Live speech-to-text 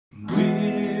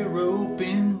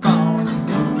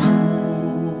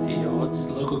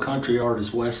country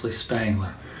artist Wesley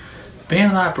Spangler. The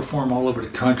band and I perform all over the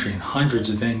country in hundreds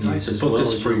of venues. As well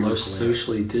as for your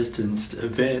socially distanced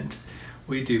event.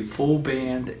 We do full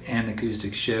band and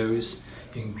acoustic shows.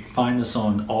 You can find us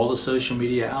on all the social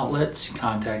media outlets.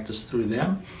 Contact us through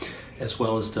them, as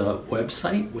well as the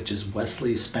website, which is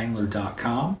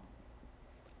wesleyspangler.com.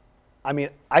 I mean,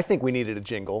 I think we needed a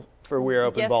jingle for We're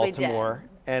Open Yes, Baltimore.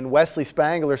 And Wesley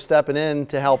Spangler stepping in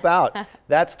to help out.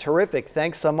 That's terrific.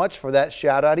 Thanks so much for that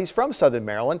shout out. He's from Southern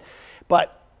Maryland.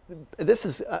 But this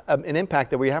is an impact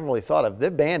that we haven't really thought of.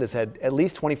 The band has had at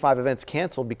least 25 events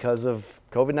canceled because of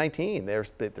COVID-19.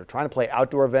 They're trying to play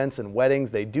outdoor events and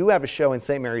weddings. They do have a show in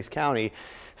St. Mary's County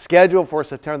scheduled for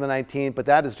September the 19th, but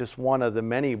that is just one of the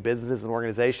many businesses and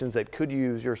organizations that could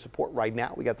use your support right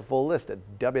now. We got the full list at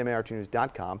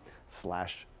WMAR2news.com/.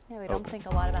 Yeah, we don't think a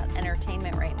lot about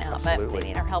entertainment right now, Absolutely. but they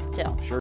need our help too. Sure.